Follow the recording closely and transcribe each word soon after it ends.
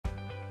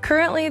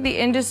Currently, the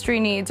industry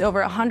needs over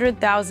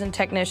 100,000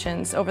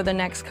 technicians over the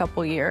next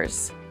couple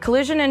years.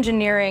 Collision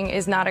engineering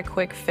is not a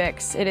quick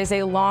fix. It is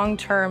a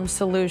long-term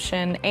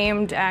solution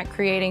aimed at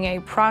creating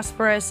a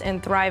prosperous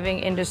and thriving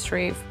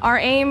industry. Our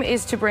aim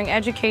is to bring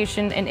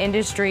education and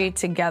industry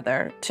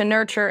together, to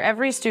nurture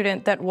every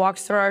student that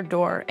walks through our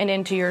door and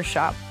into your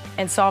shop,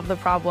 and solve the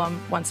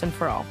problem once and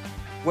for all.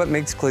 What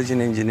makes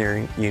collision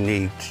engineering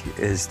unique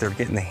is they're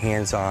getting the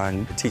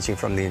hands-on teaching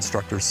from the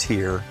instructors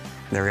here.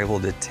 They're able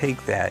to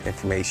take that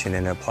information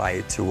and apply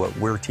it to what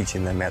we're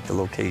teaching them at the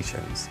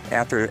locations.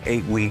 After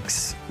 8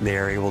 weeks,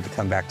 they're able to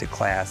come back to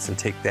class and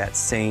take that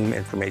same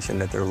information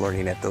that they're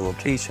learning at the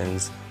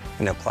locations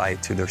and apply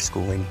it to their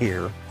schooling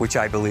here, which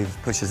I believe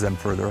pushes them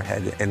further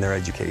ahead in their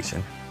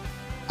education.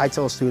 I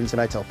tell students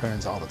and I tell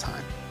parents all the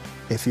time,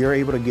 if you're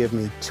able to give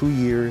me 2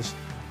 years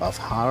of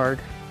hard,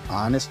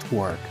 honest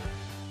work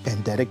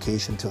and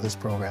dedication to this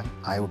program,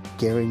 I would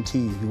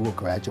guarantee you will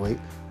graduate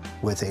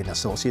with an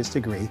associate's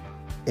degree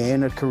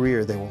and a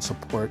career that will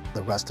support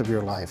the rest of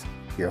your life,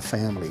 your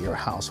family, your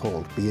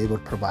household, be able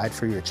to provide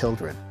for your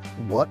children.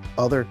 What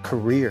other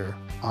career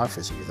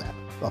offers you that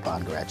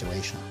upon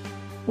graduation?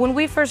 When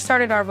we first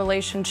started our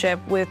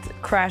relationship with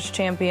Crash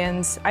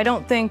Champions, I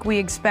don't think we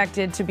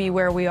expected to be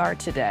where we are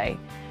today.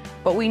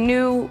 But we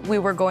knew we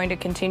were going to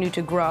continue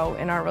to grow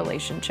in our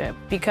relationship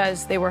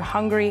because they were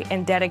hungry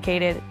and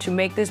dedicated to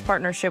make this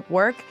partnership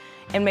work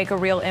and make a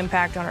real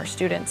impact on our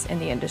students in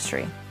the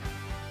industry.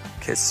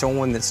 As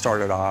someone that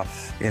started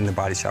off in the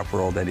body shop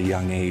world at a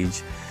young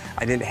age,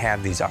 I didn't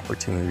have these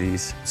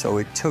opportunities. So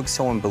it took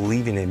someone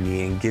believing in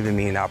me and giving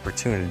me an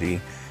opportunity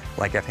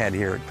like I've had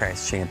here at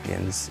Crash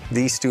Champions.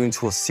 These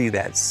students will see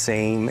that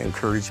same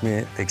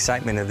encouragement. The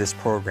excitement of this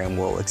program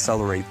will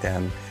accelerate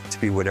them to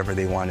be whatever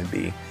they want to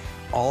be.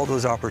 All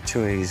those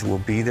opportunities will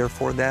be there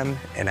for them,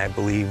 and I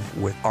believe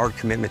with our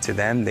commitment to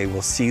them, they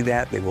will see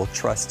that, they will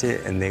trust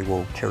it, and they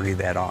will carry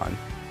that on.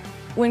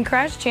 When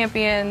Crash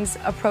Champions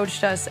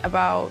approached us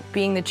about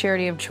being the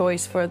charity of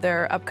choice for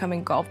their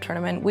upcoming golf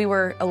tournament, we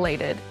were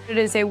elated. It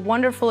is a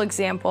wonderful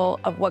example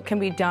of what can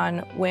be done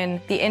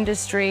when the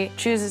industry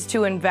chooses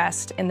to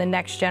invest in the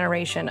next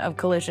generation of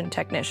collision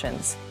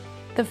technicians.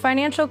 The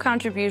financial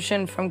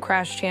contribution from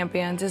Crash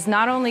Champions is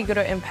not only going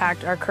to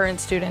impact our current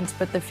students,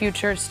 but the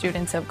future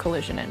students of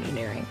collision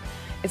engineering.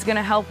 It's going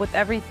to help with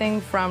everything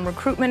from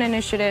recruitment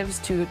initiatives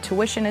to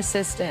tuition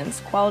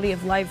assistance, quality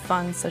of life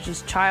funds such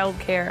as child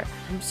care,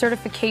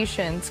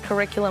 certifications,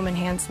 curriculum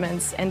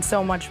enhancements, and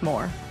so much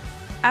more.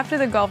 After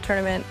the golf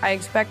tournament, I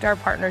expect our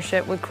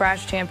partnership with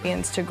Crash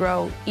Champions to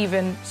grow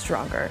even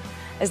stronger.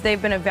 As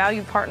they've been a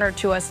valued partner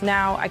to us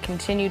now, I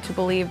continue to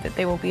believe that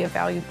they will be a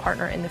valued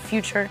partner in the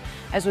future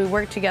as we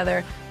work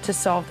together to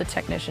solve the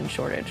technician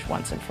shortage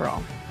once and for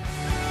all.